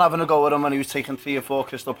see no one having a go at him when he was taking 3 or 4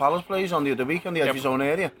 Crystal Palace plays on the other week on the edge of his own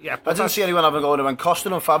area. Yeah, I didn't see anyone having a go at him when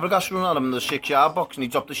Costin and Fabregas running at him in the 6-yard box and he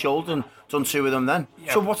dropped the shoulder and done 2 of them then.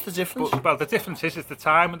 Yeah, so what's the difference? Well, the difference is the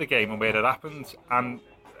time of the game and where it happened,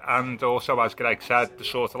 and also, as Greg said, the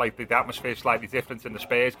sort of like the atmosphere is slightly different in the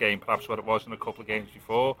Spurs game, perhaps what it was in a couple of games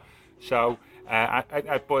before. So,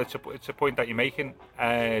 but it's a point that you're making,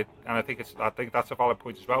 and I think that's a valid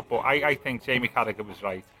point as well. But I think Jamie Carragher was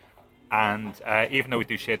right, and even though we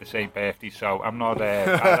do share the same birthday, so I'm not.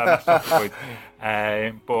 That's not the point.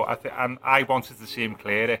 But I wanted to see him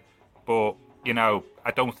clear it, but you know,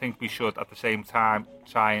 I don't think we should at the same time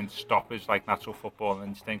try and stop his like natural football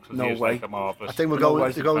instinct. No way. Like, marvellous. I think we're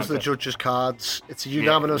going to the judges' cards. It's a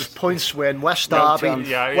unanimous points win. West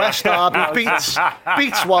Derby. West Derby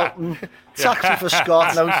beats Walton. Taxi for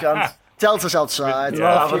Scott. No chance. Delta's outside.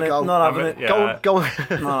 Not having it. Go.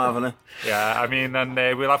 Not having it. Yeah, I mean, and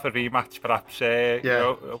we'll have a rematch perhaps. You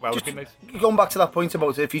know, well, going back to that point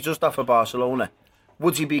about if you just have for Barcelona,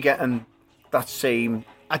 would you be getting that same?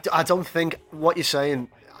 I don't think what you're saying.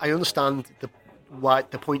 I understand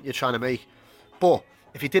the point you're trying to make, but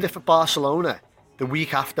if you did it for Barcelona, the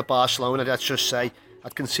week after Barcelona, let's just say,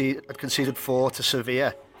 I'd conceded 4 to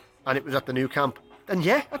Sevilla, and it was at the Nou Camp. And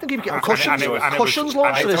yeah, I think he'd be getting cushions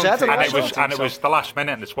launched in his head. And it was the last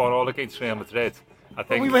minute, and it's 1-1 against Real Madrid. I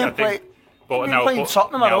think. We weren't playing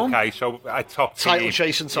Tottenham at home. Okay, so I top team. Title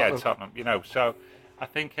chasing Tottenham. Yeah, Tottenham. You know, so I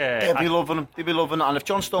think they'd be loving him. They'd be loving it. And if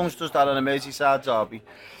John Stones does that in a Merseyside derby,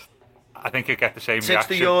 I think he'd get the same reaction. reaction.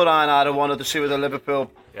 Takes the Urine out of one of the 2 of the Liverpool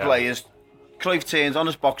players. Cruyff turns on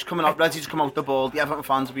his box, coming out, ready to come out the ball. The Everton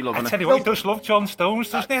fans will be loving it. I tell you what, he does love John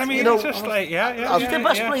Stones, doesn't he? I mean, it's just like, he's the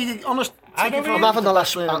best player, honest. I'm having the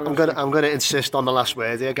last. I'm going to insist on the last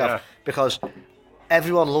word here, Gav, because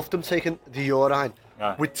everyone loved him taking the Urine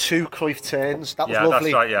with 2 Cruyff turns. That was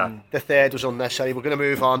lovely. That's right, The third was unnecessary. We're going to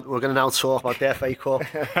move on. We're going to now talk about the FA Cup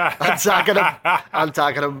and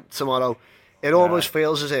tagging him tomorrow. It almost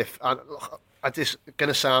feels as if, and it's going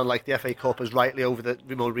to sound like the FA Cup is rightly over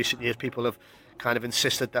the more recent years. People have kind of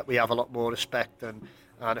insisted that we have a lot more respect and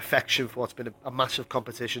and affection for what's been a massive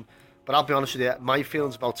competition. But I'll be honest with you, my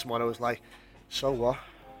feelings about tomorrow is like, so what?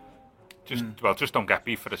 Just don't get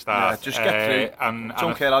beat for the start. Yeah, just get through. And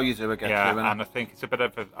don't care how you do it, get through. And I think it's a bit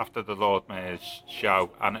of after the Lord Mayor's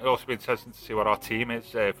show, and it'll also be interesting to see what our team is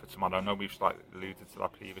for tomorrow. I know we've slightly alluded to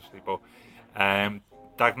that previously, but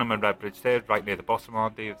Dagenham and Redbridge, they're right near the bottom,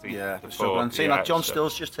 aren't they? I'm saying that John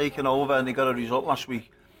Still's just taken over, and they got a result last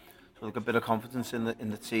week, so they've got a bit of confidence in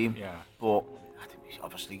the team. Yeah. But I think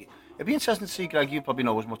obviously it'd be interesting to see, Greg. You probably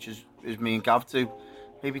know as much as me and Gav do.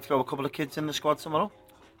 Maybe throw a couple of kids in the squad tomorrow.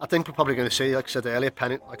 I think we're probably going to see, like I said earlier,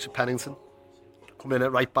 Pennington come in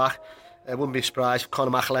at right back. I wouldn't be surprised if Conor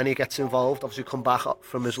McElhenney gets involved. Obviously come back up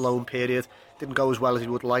from his loan period. Didn't go as well as he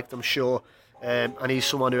would have liked, I'm sure. And he's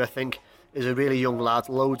someone who I think is a really young lad,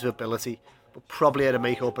 loads of ability, but probably had a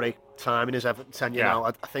make or break time in his Everton tenure now.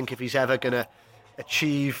 I think if he's ever going to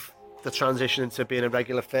achieve the transition into being a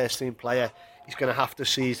regular first team player, he's going to have to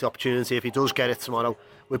seize the opportunity if he does get it tomorrow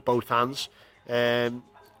with both hands.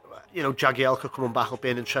 Jagielka coming back will be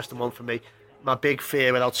an interesting one for me. My big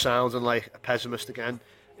fear, without sounding like a pessimist again,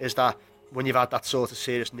 is that when you've had that sort of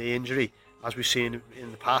serious knee injury, as we've seen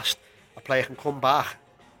in the past, a player can come back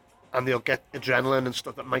and they'll get adrenaline and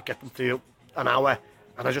stuff that might get them through an hour.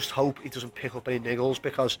 And I just hope he doesn't pick up any niggles,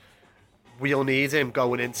 because we'll need him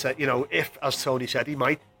going into, if, as Tony said, he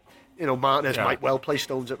might, Martinez might well play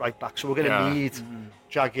Stones at right back. So we're going to need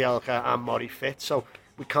Jagielka and Murray fit. So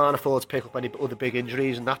we can't afford to pick up any other big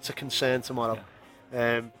injuries, and that's a concern tomorrow.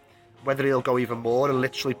 Whether he'll go even more and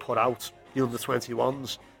literally put out the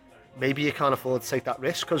under-21s, maybe you can't afford to take that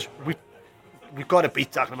risk, because we've got to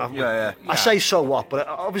beat Dagenham, haven't we? I say so what, but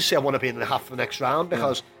obviously I want to be in the half of the next round,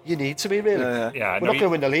 because you need to be, really. We're not going to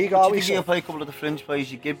win the league, are we? Do you think he'll play a couple of the fringe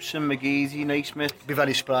players, your Gibson, McGeady, Naismith? I'd be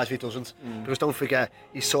very surprised if he doesn't, because don't forget,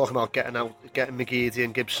 he's talking about getting McGeady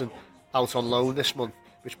and Gibson out on loan this month,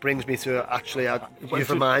 which brings me to you've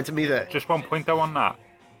reminded me there. Just one point though on that.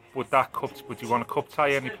 Would you want to cup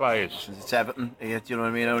tie any players? It's Everton. Do you know what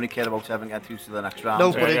I mean? I only care about Everton getting through to the next round.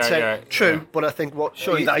 No, but true. But I think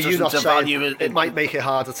are you not saying it might make it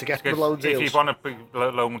harder to get the loan deals? If you want a big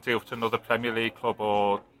loan deal to another Premier League club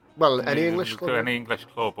or any English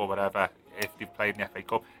club or whatever, if they've played in the FA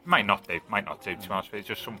Cup, it might not do. To be honest, it's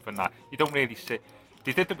just something that you don't really see.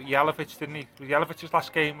 They did it with Jelavic, didn't he? Jelavic's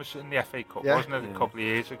last game was in the FA Cup, wasn't it? A couple of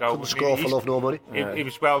years ago. Couldn't score for love nor money. He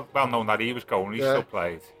was well known that he was going. He still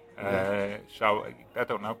played. So I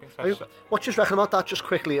don't know. What do you reckon about that? Just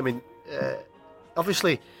quickly, I mean,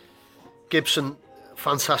 obviously Gibson,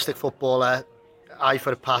 fantastic footballer, eye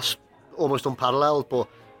for a pass, almost unparalleled, but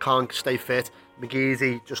can't stay fit.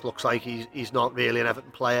 McGeady just looks like he's not really an Everton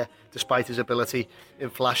player, despite his ability in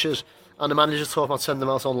flashes. And the manager's talking about sending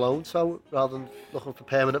him out on loan, so rather than looking for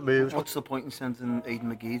permanent moves. What's the point in sending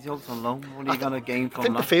Aidan McGeady out on loan? What are you going to gain from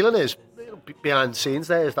that? I think the feeling is, behind the scenes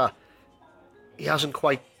there, is that he hasn't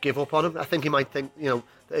quite give up on him. I think he might think, that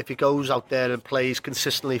if he goes out there and plays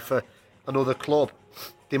consistently for another club,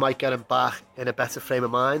 they might get him back in a better frame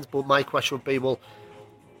of mind. But my question would be, well,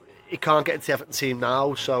 he can't get into the Everton team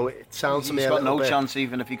now, so it sounds to me a little bit... He's got no chance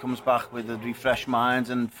even if he comes back with a refreshed mind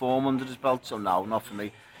and form under his belt, so no, not for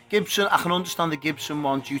me. Gibson, I can understand the Gibson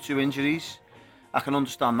one due to injuries. I can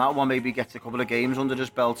understand that one. Maybe gets a couple of games under his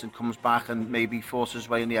belt and comes back and maybe forces his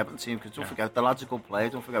way in the Everton team. Because don't forget, the lad's a good player.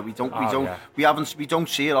 Don't forget, we don't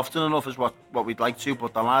see it often enough as what we'd like to.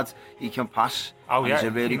 But the lad, he can pass. He's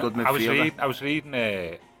a really good midfielder. I was reading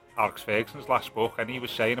Alex Ferguson's last book, and he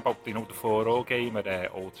was saying about the 4-0 game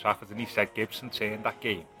at Old Trafford, and he said Gibson turned that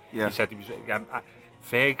game. Yeah. He said he was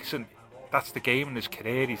Ferguson. That's the game in his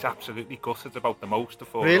career he's absolutely gutted about the most, the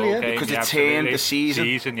 4-0 game. Because it turned the season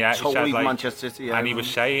totally said, Manchester City. And he was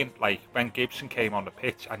saying, when Gibson came on the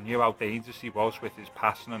pitch, I knew how dangerous he was with his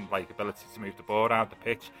passing and ability to move the ball around the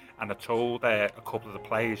pitch. And I told a couple of the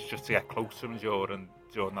players just to get close to him during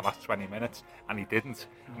the last 20 minutes, and he didn't.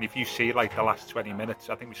 And if you see the last 20 minutes,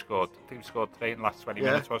 I think we scored 3 in the last 20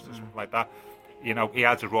 minutes, wasn't it, something like that. He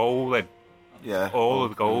had a role in all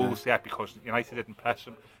of the goals, because United didn't press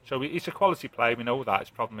him. So he's a quality player, we know that. His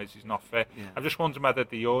problem is he's not fit. I'm just wondering whether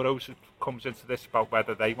the Euros comes into this, about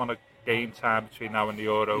whether they want to gain time between now and the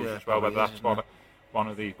Euros as well, whether that's one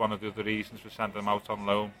of the other reasons for sending them out on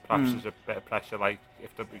loan. Perhaps there's a bit of pressure,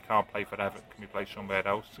 if we can't play forever, can we play somewhere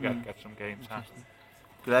else to get some game time?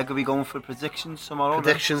 Greg, are we going for predictions tomorrow?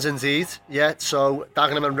 Predictions indeed, so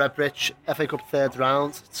Dagenham and Redbridge, FA Cup third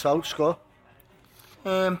round. So, score?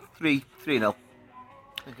 3-0. I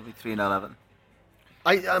think it'll be 3-0 Everton.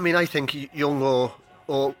 I think young or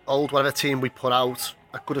old, whatever team we put out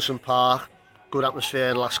at Goodison Park, good atmosphere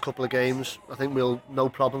in the last couple of games, I think we'll no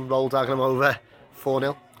problem roll Dagenham over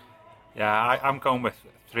 4-0. Yeah, I'm going with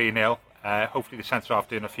 3-0. Hopefully the centre half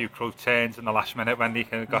doing a few crow turns in the last minute when he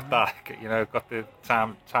got that, got the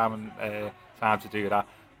time to do that.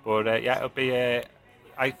 But yeah, it'll be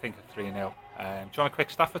I think a 3-0. Do you want a quick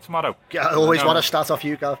stat for tomorrow? Yeah, I always want to start off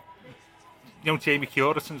you, Gav. Jamie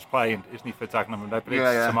Curiton's playing, isn't he, for Dagenham and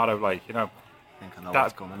Redbridge tomorrow? I think I know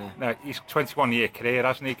what's coming here. No, he's 21-year career,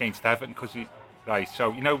 hasn't he, against Everton?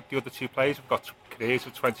 So the other two players have got careers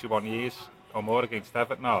of 21 years or more against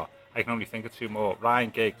Everton. No, I can only think of two more: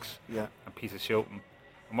 Ryan Giggs and Peter Shilton.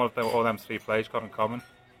 And what have all them three players got in common?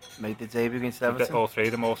 Made the debut against Everton. All three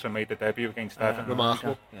of them also made the debut against Everton.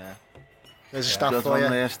 Remarkable. Yeah. There's a stat for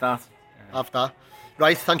you. Stat. Have that.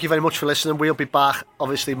 Right, thank you very much for listening. We'll be back,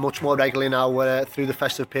 obviously, much more regularly now through the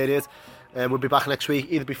festive period. We'll be back next week,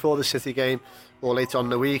 either before the City game or later on in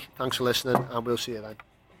the week. Thanks for listening, and we'll see you then.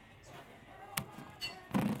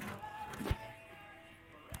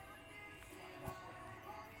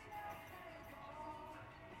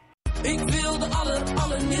 Ik wil de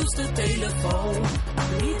allernieuwste telefoon,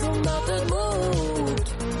 niet omdat het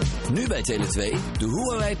moet. Nu bij Tele2 de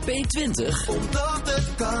Huawei P20. Omdat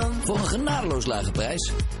het kan. Voor een genadeloos lage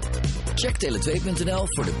prijs. Check tele2.nl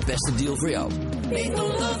voor de beste deal voor jou. Niet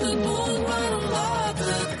omdat het moet, maar omdat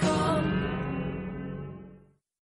het kan.